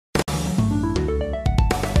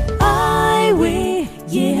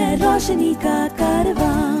रोशनी का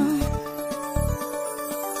कारवां।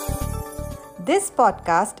 This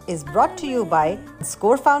podcast is brought to you by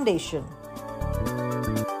Score Foundation.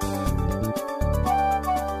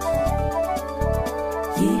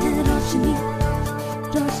 ये है रोशनी,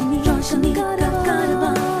 रोशनी, रोशनी का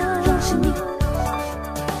कारवां, रोशनी।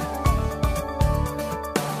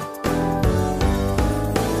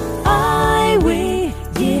 Highway,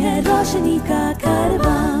 ये है रोशनी का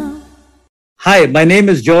कारवां। Hi, my name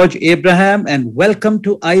is George Abraham and welcome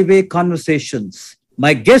to iWay Conversations.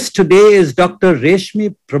 My guest today is Dr.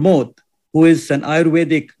 Reshmi Pramod, who is an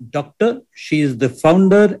Ayurvedic doctor. She is the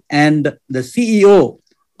founder and the CEO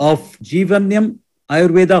of Jeevanyam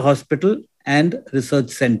Ayurveda Hospital and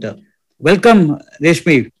Research Center. Welcome,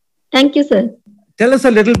 Reshmi. Thank you, sir. Tell us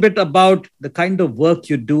a little bit about the kind of work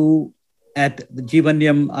you do at the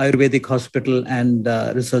Jeevanyam Ayurvedic Hospital and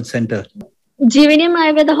Research Center. Jeevanyam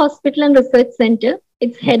Ayurveda Hospital and Research Center.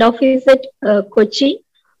 Its head office at Kochi.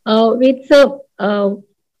 It's a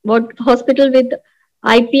hospital with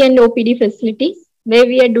IP and OPD facilities where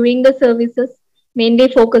we are doing the services mainly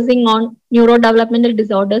focusing on neurodevelopmental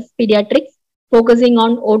disorders, pediatrics, focusing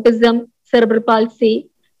on autism, cerebral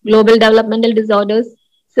palsy, global developmental disorders,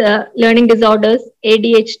 learning disorders,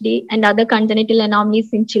 ADHD, and other congenital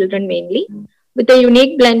anomalies in children mainly, with a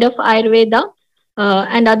unique blend of Ayurveda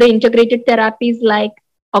and other integrated therapies like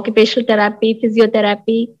occupational therapy,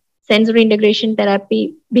 physiotherapy, sensory integration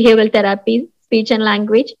therapy, behavioral therapy, speech and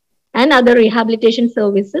language, and other rehabilitation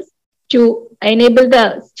services to enable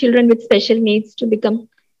the children with special needs to become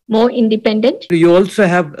more independent. You also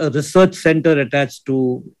have a research center attached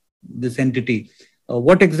to this entity.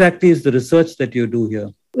 What exactly is the research that you do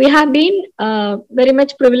here? We have been very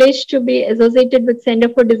much privileged to be associated with Center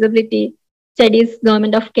for Disability Studies,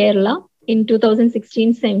 Government of Kerala in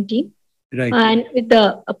 2016-17. Right. And with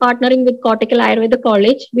the partnering with Kottakkal Ayurveda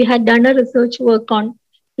College, we had done a research work on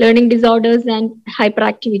learning disorders and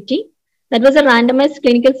hyperactivity. That was a randomized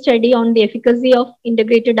clinical study on the efficacy of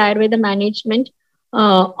integrated Ayurveda management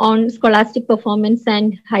on scholastic performance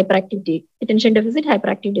and hyperactivity, attention deficit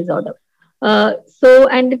hyperactive disorder.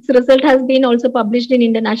 And its result has been also published in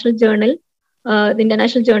international journal, the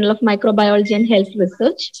International Journal of Microbiology and Health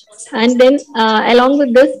Research. And then along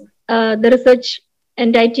with this, the research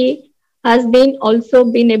entity has been also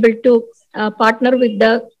been able to partner with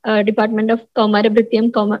the Department of Kaumara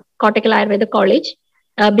Bhrityam, Kottakkal Ayurveda College,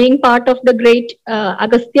 being part of the great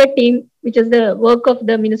Agastya team, which is the work of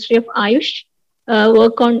the Ministry of Ayush,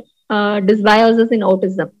 work on dysbiosis in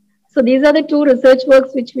autism. So these are the two research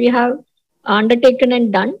works which we have undertaken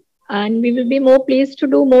and done. And we will be more pleased to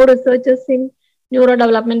do more researches in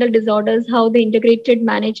neurodevelopmental disorders, how the integrated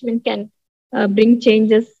management can bring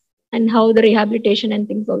changes, and how the rehabilitation and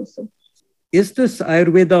things also. Is this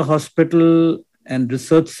Ayurveda hospital and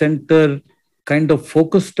research center kind of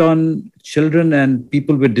focused on children and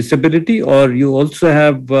people with disability, or you also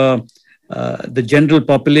have the general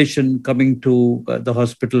population coming to the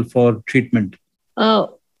hospital for treatment?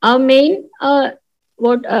 Our main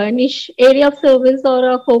niche area of service or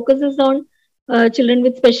our focus is on children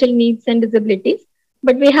with special needs and disabilities.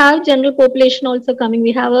 But we have general population also coming.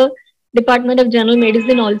 We have a Department of General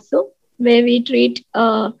Medicine also, where we treat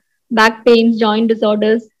back pains, joint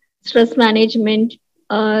disorders, stress management,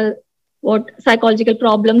 psychological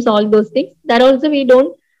problems, all those things. That also we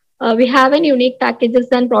have an unique packages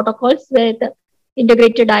and protocols with the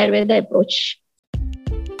integrated Ayurveda approach.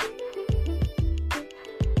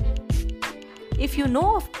 If you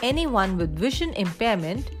know of anyone with vision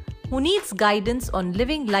impairment who needs guidance on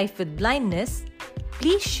living life with blindness,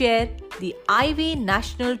 please share the iWay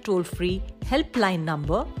National Toll-Free Helpline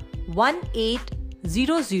number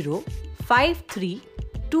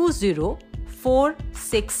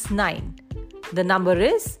 1800-5320-469. The number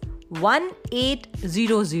is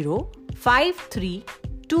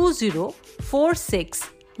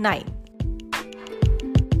 1800-5320-469.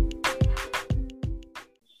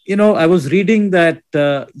 You know, I was reading that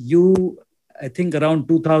you, I think around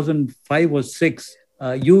 2005 or 6,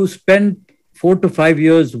 you spent 4 to 5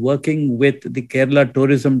 years working with the Kerala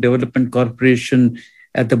Tourism Development Corporation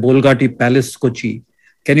at the Bolgatti Palace, Kochi.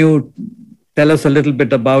 Can you tell us a little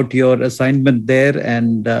bit about your assignment there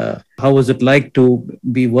and how was it like to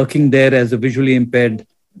be working there as a visually impaired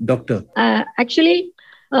doctor? Actually,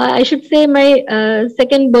 I should say my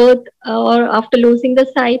second birth or after losing the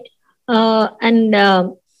sight and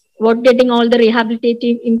getting all the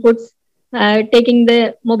rehabilitative inputs, taking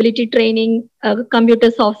the mobility training, computer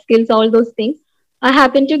soft skills, all those things. I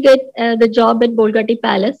happened to get the job at Bolgatti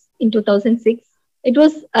Palace in 2006. It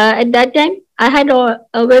was at that time I had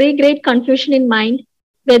a very great confusion in mind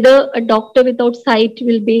whether a doctor without sight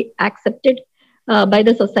will be accepted by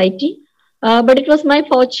the society. But it was my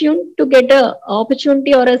fortune to get an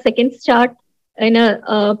opportunity or a second start in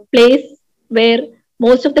a place where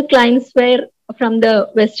most of the clients were from the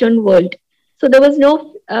Western world. So there was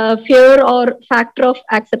no fear or factor of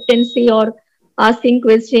acceptancy or asking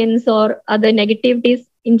questions or other negativities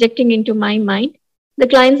injecting into my mind. The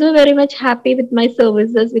clients were very much happy with my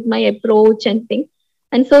services, with my approach and things.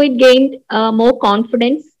 And so it gained more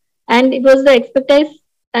confidence. And it was the expertise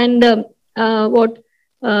and all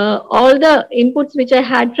the inputs which I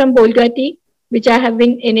had from Bolgati, which I have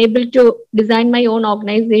been enabled to design my own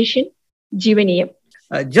organization, Jeevaniyam.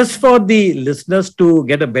 Just for the listeners to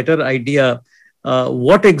get a better idea,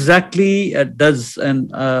 what exactly or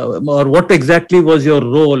what exactly was your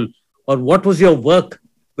role, or what was your work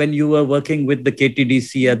when you were working with the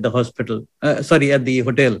KTDC at the hospital? At the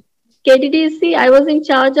hotel. KTDC, I was in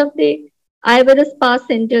charge of the Ayurveda Spa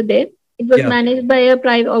Center there. It was managed by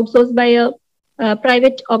outsourced by a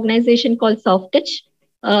private organization called Softouch.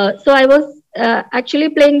 So I was actually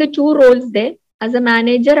playing the two roles there, as a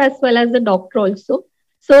manager as well as a doctor also.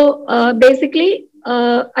 So basically,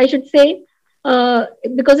 I should say,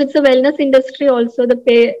 because it's a wellness industry also,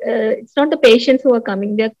 it's not the patients who are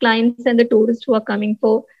coming, they're clients and the tourists who are coming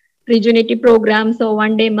for rejuvenative programs or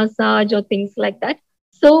one-day massage or things like that.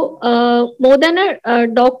 So more than a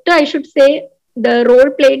doctor, I should say, the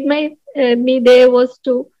role played me there was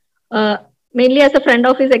to mainly as a front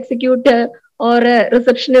office executive or a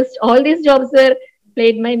receptionist. All these jobs were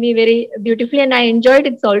played by me very beautifully, and I enjoyed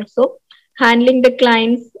it also. Handling the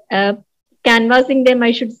clients, canvassing them,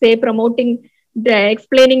 I should say, promoting,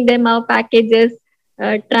 explaining them our packages,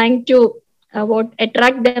 trying to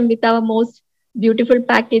attract them with our most beautiful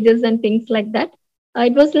packages and things like that.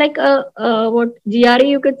 It was like a GRE,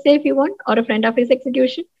 you could say, if you want, or a front office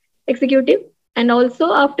executive. And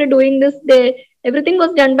also after doing this, everything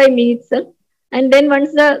was done by me itself. And then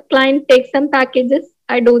once the client takes some packages,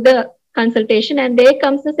 I do the consultation, and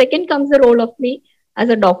second comes the role of me as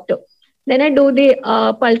a doctor. Then I do the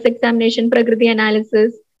pulse examination, Prakriti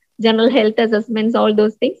analysis, general health assessments, all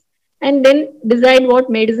those things, and then decide what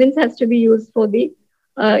medicines has to be used for the,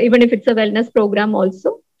 even if it's a wellness program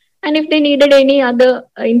also. And if they needed any other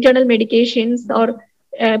internal medications or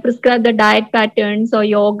prescribe the diet patterns or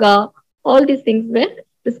yoga, all these things were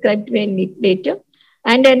prescribed to me later.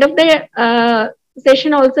 And end of the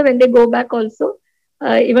session also, when they go back also,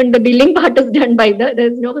 even the billing part is done by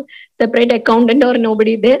there's no separate accountant or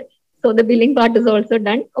nobody there. So the billing part is also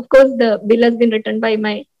done. Of course, the bill has been written by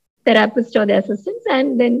my therapist or the assistants,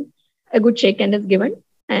 and then a good shake-hand is given.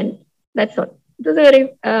 And that's all. It was a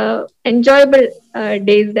very enjoyable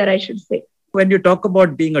days there, I should say. When you talk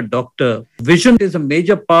about being a doctor, vision is a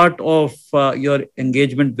major part of your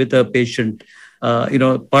engagement with a patient.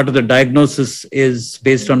 Part of the diagnosis is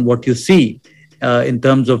based on what you see in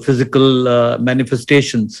terms of physical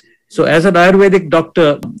manifestations. So as an Ayurvedic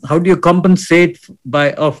doctor, how do you compensate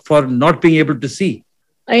for not being able to see?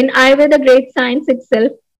 In Ayurveda, great science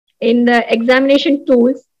itself, in the examination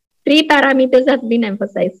tools, 3 parameters have been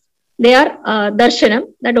emphasized. They are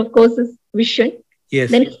darshanam, that of course is vision. Yes.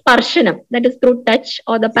 Then sparshanam, that is through touch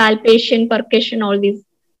or the palpation, percussion, all these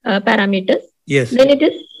parameters. Yes. Then it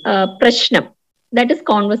is prashnam, that is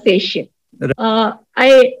conversation. I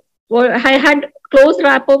had close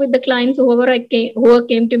rapport with the clients, whoever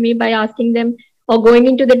came to me, by asking them or going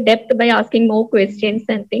into the depth by asking more questions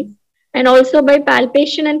and things. And also by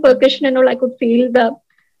palpation and percussion and all, I could feel the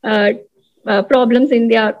problems in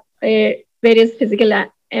their various physical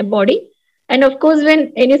body. And of course,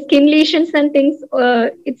 when any skin lesions and things,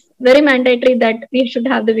 it's very mandatory that we should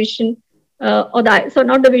have the vision so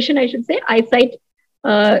not the vision, I should say, eyesight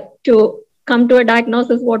to come to a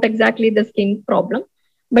diagnosis what exactly the skin problem.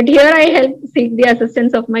 But here I help seek the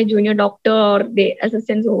assistance of my junior doctor or the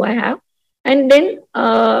assistants who I have. And then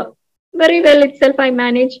very well itself I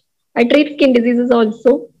manage. I treat skin diseases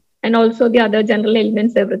also, and also the other general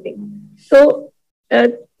ailments, everything. So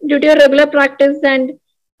due to a regular practice and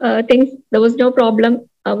things, there was no problem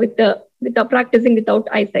with the practicing without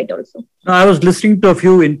eyesight also. Now, I was listening to a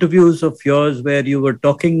few interviews of yours where you were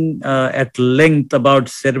talking at length about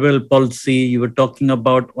cerebral palsy, you were talking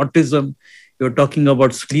about autism, you were talking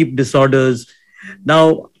about sleep disorders.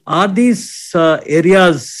 Now, are these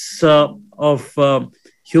areas of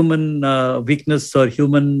human weakness or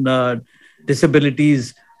human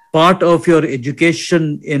disabilities part of your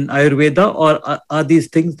education in Ayurveda, or are these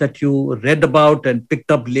things that you read about and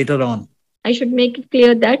picked up later on? I should make it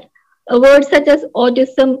clear that words such as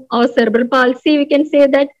autism or cerebral palsy, we can say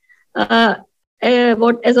that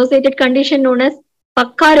what associated condition known as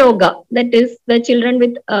Pakkaroga, that is the children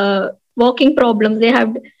with walking problems. They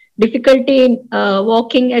have difficulty in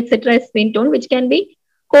walking, etc., spin tone, which can be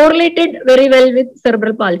correlated very well with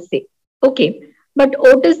cerebral palsy. Okay, but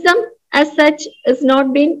autism as such is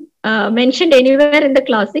not been mentioned anywhere in the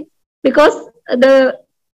classic because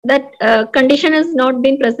that condition has not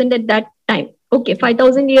been present at that time. Okay,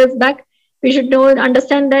 5,000 years back, we should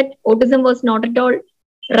understand that autism was not at all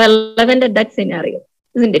relevant at that scenario,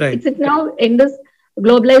 isn't it? Right. It's now in this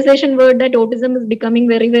globalization world that autism is becoming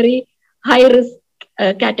very, very high risk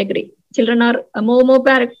category. Children are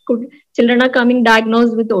children are coming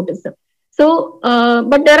diagnosed with autism. So,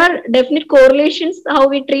 but there are definite correlations. How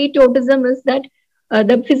we treat autism is that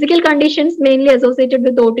the physical conditions mainly associated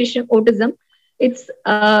with autism, it's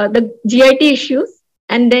the GIT issues,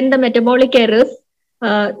 and then the metabolic errors,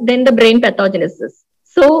 then the brain pathogenesis.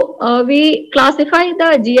 So we classify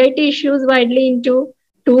the GIT issues widely into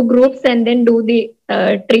two groups and then do the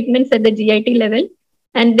treatments at the GIT level,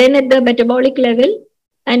 and then at the metabolic level,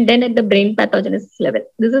 and then at the brain pathogenesis level.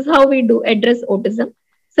 This is how we do address autism.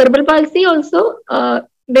 Cerebral palsy also,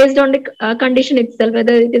 based on the condition itself,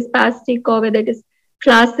 whether it is spastic or whether it is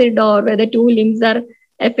flaccid or whether two limbs are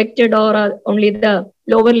affected or only the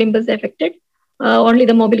lower limb is affected, only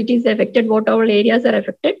the mobility is affected, what all areas are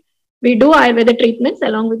affected. We do Ayurveda treatments.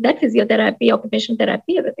 Along with that, physiotherapy, occupational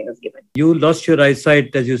therapy, everything is given. You lost your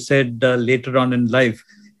eyesight, as you said, later on in life,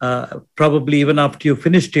 probably even after you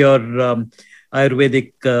finished your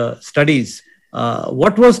Ayurvedic studies.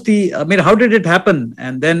 What was how did it happen?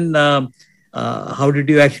 And then how did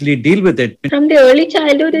you actually deal with it? From the early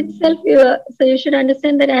childhood itself, so you should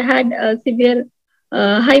understand that I had severe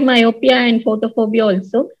high myopia and photophobia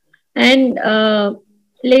also. And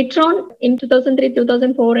later on in 2003,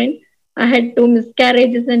 2004, and I had 2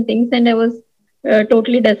 miscarriages and things, and I was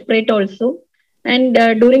totally desperate also. And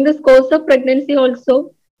during this course of pregnancy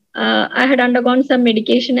also, I had undergone some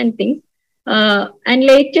medication and things. And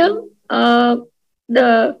later,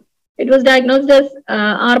 it was diagnosed as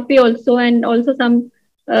RP also, and also some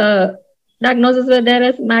diagnoses were there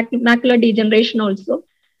as macular degeneration also.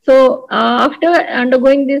 So after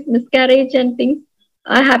undergoing this miscarriage and things,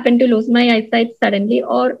 I happened to lose my eyesight suddenly,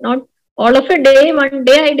 or not all of a day. One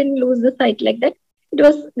day I didn't lose the sight like that. It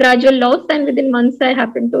was gradual loss, and within months I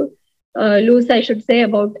happened to lose, I should say,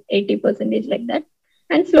 about 80% like that.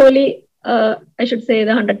 And slowly, I should say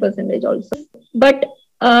the 100% also. But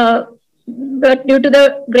due to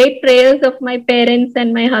the great prayers of my parents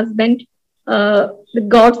and my husband, with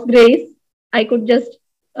God's grace, I could just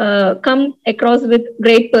come across with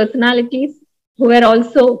great personalities who were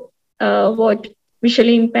also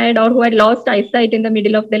visually impaired or who had lost eyesight in the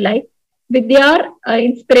middle of their life. With their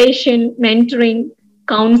inspiration, mentoring,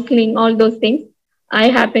 counseling, all those things, I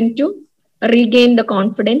happened to regain the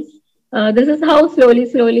confidence. This is how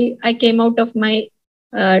slowly I came out of my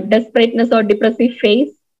desperateness or depressive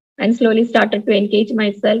phase and slowly started to engage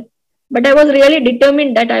myself. But I was really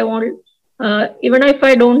determined that I want, even if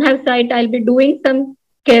I don't have sight, I'll be doing some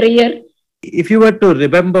career. If you were to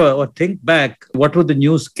remember or think back, what were the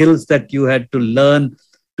new skills that you had to learn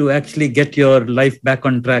to actually get your life back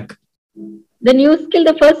on track? The new skill,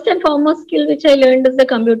 the first and foremost skill which I learned is the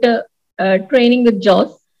computer training with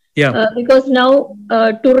JAWS. Yeah. Because now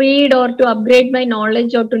to read or to upgrade my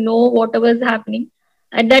knowledge or to know whatever is happening,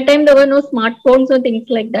 at that time there were no smartphones or things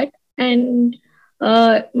like that. And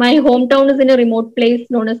my hometown is in a remote place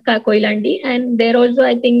known as Koilandi, and there also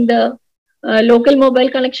I think the local mobile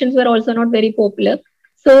connections were also not very popular.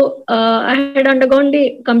 So I had undergone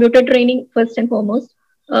the computer training first and foremost,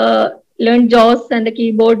 learned JAWS and the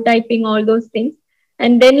keyboard typing, all those things.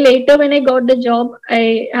 And then later when I got the job,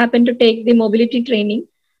 I happened to take the mobility training.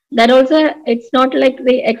 That also, it's not like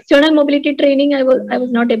the external mobility training I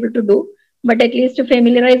was not able to do, but at least to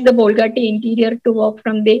familiarize the Bolgatti interior to walk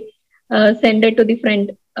from the sender to the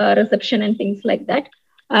front reception and things like that.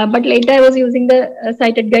 But later I was using the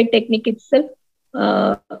sighted guide technique itself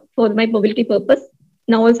for my mobility purpose.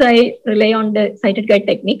 Now also I rely on the sighted guide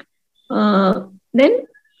technique. Then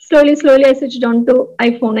slowly I switched on to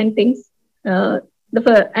iPhone and things.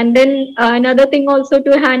 And then another thing also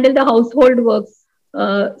to handle the household works,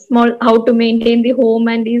 how to maintain the home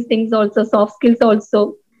and these things also, soft skills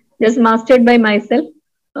also, just mastered by myself,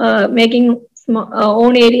 making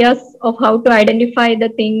own areas of how to identify the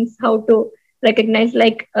things, how to recognize,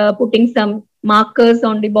 like putting some markers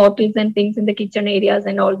on the bottles and things in the kitchen areas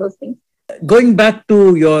and all those things. Going back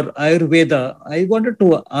to your Ayurveda, I wanted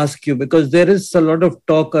to ask you, because there is a lot of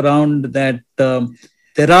talk around that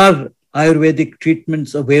there are Ayurvedic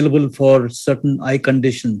treatments available for certain eye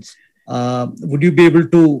conditions. Would you be able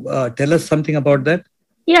to tell us something about that?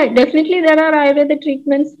 Yeah, definitely there are Ayurveda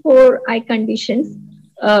treatments for eye conditions.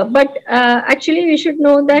 But actually, we should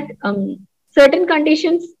know that certain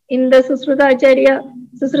conditions in the Susruta Acharya,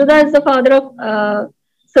 Susruta is the father of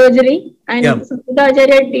surgery, and Yeah. Susruta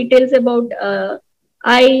Acharya details about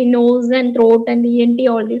eye, nose, and throat, and ENT,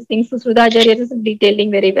 all these things. Susruta Acharya is detailing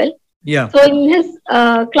very well. Yeah. So in his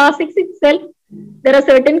classics itself, there are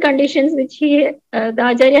certain conditions which the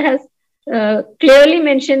Acharya has clearly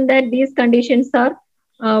mentioned that these conditions are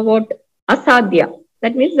what asadhya.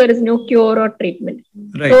 That means there is no cure or treatment.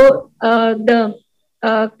 Right. So the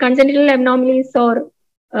congenital anomalies or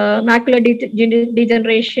macular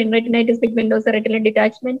degeneration, retinitis pigmentosa, retinal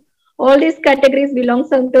detachment, all these categories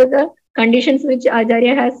belongs under the conditions which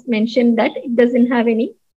Acharya has mentioned that it doesn't have any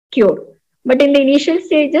cure. But in the initial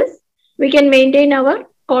stages, we can maintain our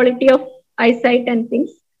quality of eyesight and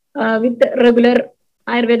things with regular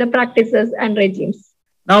Ayurveda practices and regimes.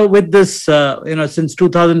 Now, with this, since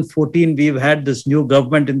 2014, we've had this new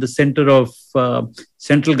government in the center of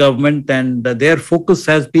central government, and their focus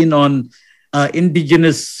has been on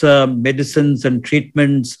indigenous medicines and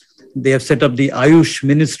treatments. They have set up the Ayush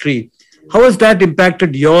Ministry. How has that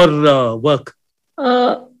impacted your work?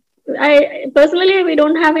 I personally, we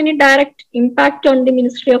don't have any direct impact on the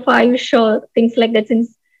Ministry of Ayush or things like that,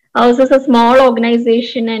 since ours is a small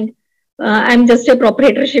organization and I'm just a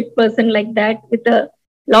proprietorship person like that with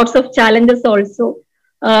lots of challenges also.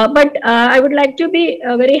 But I would like to be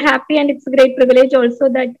very happy, and it's a great privilege also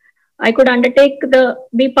that I could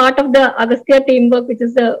be part of the Agastya teamwork, which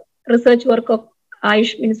is the research work of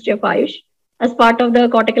Ayush, Ministry of Ayush, as part of the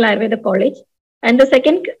Kottakkal Ayurveda College. And the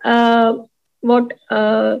second,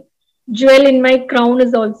 jewel in my crown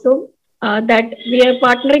is also that we are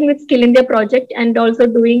partnering with Skill India project and also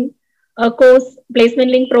doing course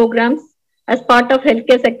placement link programs as part of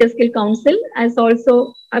Healthcare Sector Skill Council, as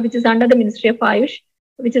also which is under the Ministry of Ayush,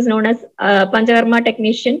 which is known as Panchakarma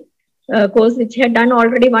Technician course, which had done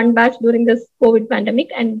already one batch during this COVID pandemic,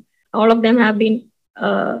 and all of them have been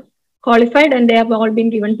qualified and they have all been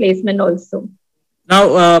given placement also.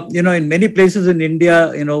 Now, in many places in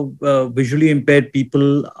India, visually impaired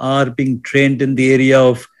people are being trained in the area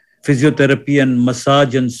of physiotherapy and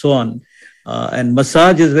massage and so on. And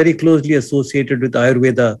massage is very closely associated with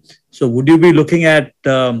Ayurveda. So would you be looking at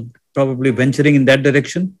probably venturing in that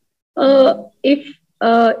direction? If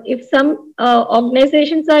some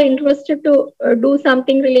organizations are interested to do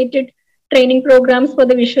something related training programs for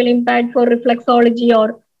the visual impaired for reflexology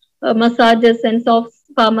or massages and soft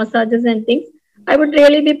spa massages and things, I would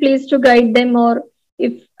really be pleased to guide them, or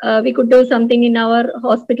if we could do something in our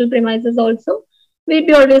hospital premises also, we'd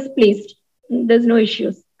be always pleased. There's no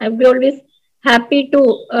issues. I'd be always happy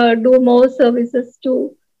to do more services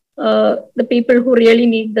to the people who really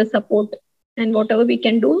need the support. And whatever we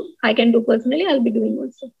can do, I can do personally, I'll be doing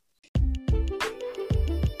also.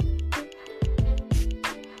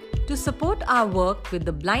 To support our work with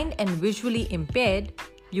the blind and visually impaired,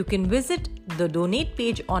 you can visit the donate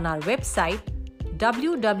page on our website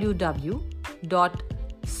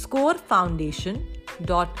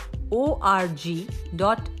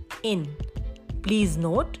www.scorefoundation.org.in. Please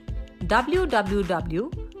note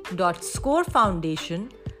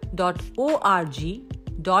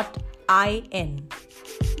www.scorefoundation.org.in.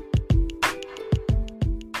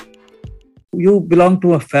 You belong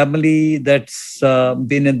to a family that's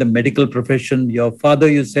been in the medical profession. Your father,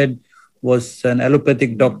 you said, was an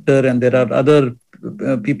allopathic doctor, and there are other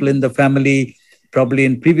people in the family, probably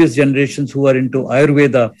in previous generations, who are into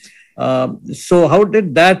Ayurveda. So how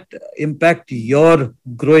did that impact your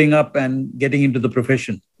growing up and getting into the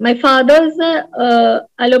profession? My father is an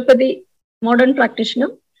allopathy modern practitioner.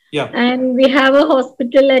 Yeah. And we have a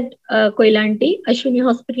hospital at Koilanti, Ashwini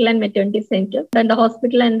Hospital and Maternity Center. And the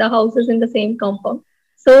hospital and the house is in the same compound.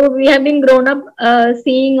 So we have been grown up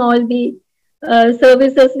seeing all the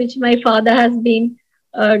services which my father has been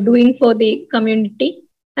doing for the community.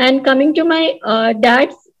 And coming to my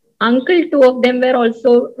dad's uncle, two of them were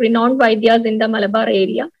also renowned Vaidyas in the Malabar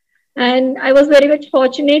area. And I was very much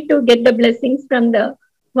fortunate to get the blessings from the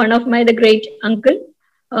great uncle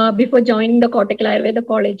before joining the Kottakkal Ayurveda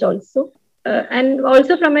College also. And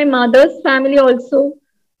also from my mother's family also,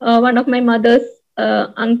 one of my mother's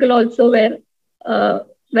uncle also were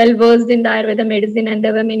well versed in the Ayurveda medicine, and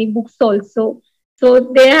there were many books also. So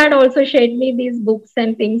they had also shared me these books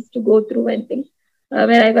and things to go through and things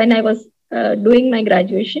when I was doing my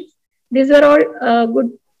graduation. These were all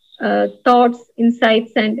good thoughts,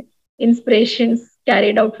 insights, and inspirations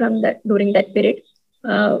carried out from that during that period,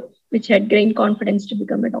 which had gained confidence to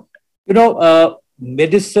become a doctor.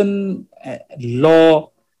 Medicine,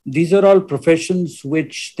 law, these are all professions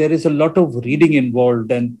which there is a lot of reading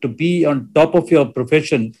involved. And to be on top of your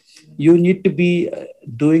profession, you need to be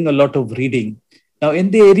doing a lot of reading. Now,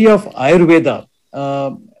 in the area of Ayurveda,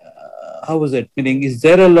 how was it? Meaning, is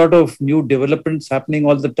there a lot of new developments happening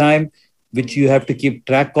all the time, which you have to keep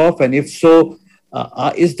track of? And if so,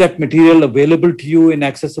 is that material available to you in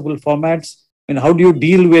accessible formats? And how do you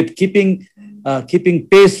deal with keeping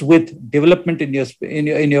pace with development in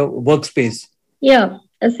your workspace? Yeah,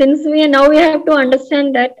 since we have to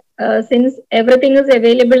understand that since everything is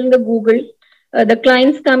available in the Google, the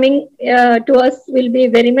clients coming to us will be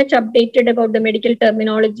very much updated about the medical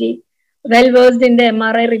terminology, well versed in the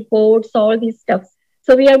MRI reports, all these stuff.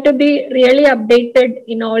 So we have to be really updated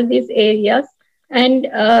in all these areas. And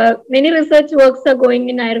many research works are going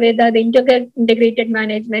in Ayurveda, the integrated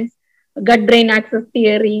management, gut-brain axis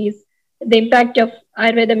theories, the impact of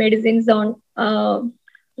Ayurveda medicines on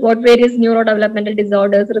what various neurodevelopmental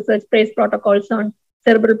disorders, research-based protocols on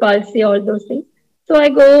cerebral palsy, all those things. So I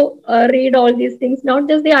go read all these things, not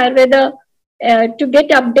just the Ayurveda. To get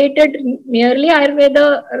updated, merely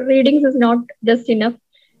Ayurveda readings is not just enough.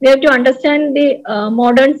 We have to understand the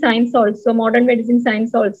modern science also, modern medicine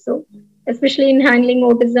science also, especially in handling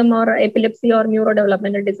autism or epilepsy or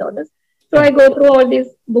neurodevelopmental disorders. So I go through all these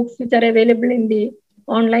books which are available in the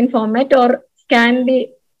online format or scan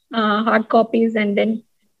the hard copies and then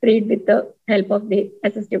read with the help of the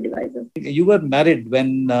assistive devices. You were married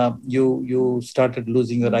when you started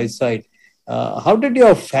losing your eyesight. How did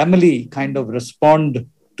your family kind of respond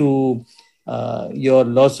to your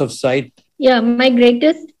loss of sight? Yeah, my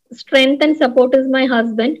greatest strength and support is my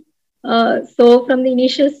husband. So from the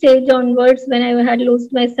initial stage onwards, when I had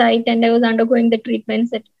lost my sight and I was undergoing the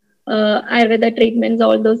treatments at Ayurveda treatments,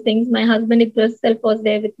 all those things, my husband himself was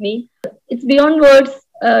there with me. It's beyond words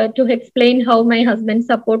to explain how my husband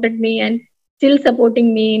supported me and still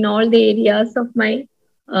supporting me in all the areas of my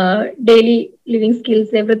daily living skills,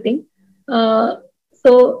 everything. And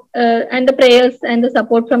the prayers and the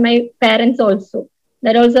support from my parents also,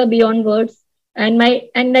 that also beyond words. And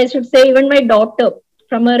I should say even my daughter,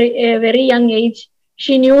 from a very young age,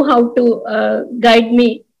 she knew how to guide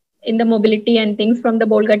me in the mobility and things from the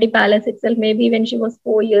Bolgatti Palace itself, maybe when she was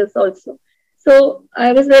 4 years also. So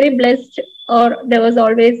I was very blessed, or there was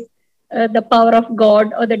always the power of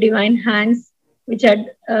God or the divine hands, which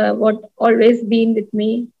had always been with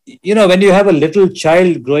me. You know, when you have a little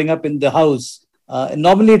child growing up in the house,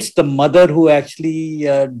 normally it's the mother who actually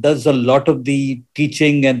does a lot of the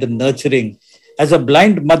teaching and the nurturing. As a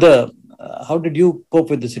blind mother, how did you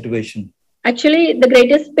cope with the situation? Actually, the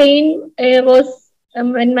greatest pain was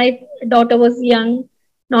when my daughter was young,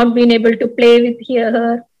 not being able to play with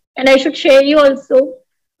her. And I should share you also,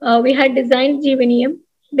 we had designed Jeevanium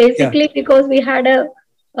basically because we had a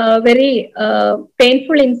very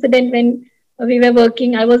painful incident when we were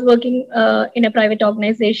working. I was working in a private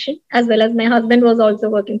organization, as well as my husband was also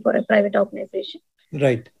working for a private organization.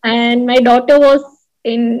 Right. And my daughter was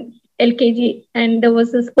in LKG and there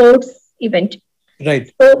was a sports event.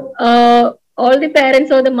 Right. So all the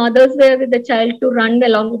parents or the mothers were with the child to run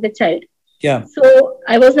along with the child. Yeah. So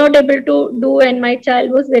I was not able to do, and my child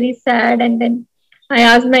was very sad. And then I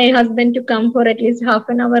asked my husband to come for at least half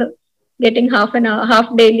an hour, getting half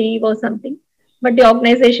day leave or something. But the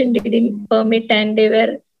organization didn't permit, and they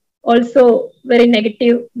were also very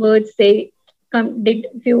negative words. They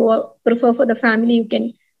if you prefer for the family, you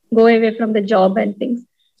can go away from the job and things.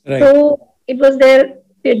 Right. So it was there,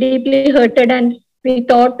 deeply hurted, and we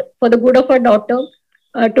thought for the good of our daughter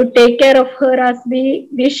to take care of her as we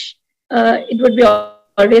wish. It would be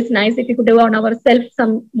always nice if we could do on ourselves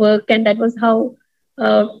some work, and that was how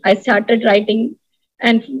I started writing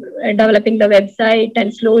and developing the website.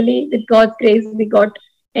 And slowly, with God's grace, we got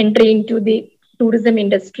entry into the tourism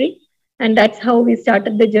industry, and that's how we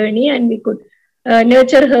started the journey. And we could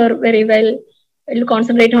nurture her very well,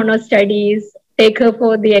 concentrate on her studies, take her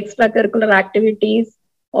for the extracurricular activities,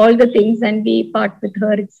 all the things, and be part with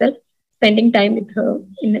her itself, spending time with her,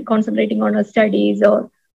 in concentrating on her studies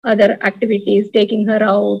or other activities, taking her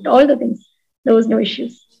out, all the things. There was no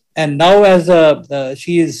issues. And now, as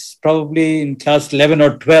she is probably in class 11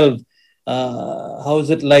 or 12, how is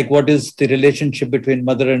it like? What is the relationship between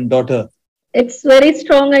mother and daughter? It's very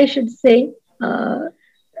strong, I should say.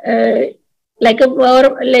 It's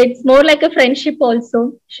more like a friendship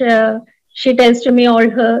also. She tells to me all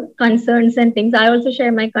her concerns and things. I also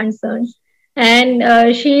share my concerns.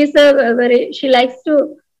 And she likes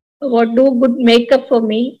to do good makeup for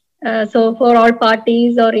me. So for all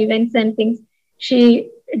parties or events and things, she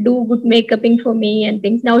do good makeuping for me and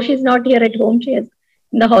things. Now she's not here at home. She is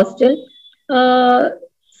in the hostel.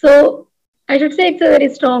 I should say it's a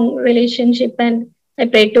very strong relationship, and I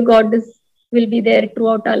pray to God this will be there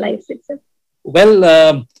throughout our lives itself.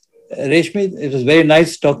 Well, Reshmi, it was very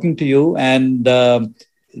nice talking to you, and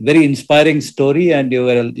very inspiring story. And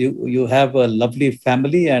you have a lovely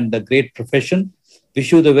family and a great profession.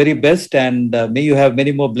 Wish you the very best, and may you have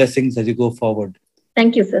many more blessings as you go forward.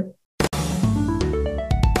 Thank you, sir.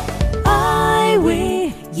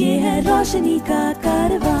 Highway, ये है रोशनी का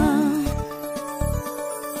कारवां.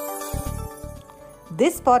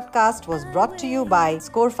 This podcast was brought to you by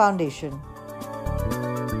Score Foundation.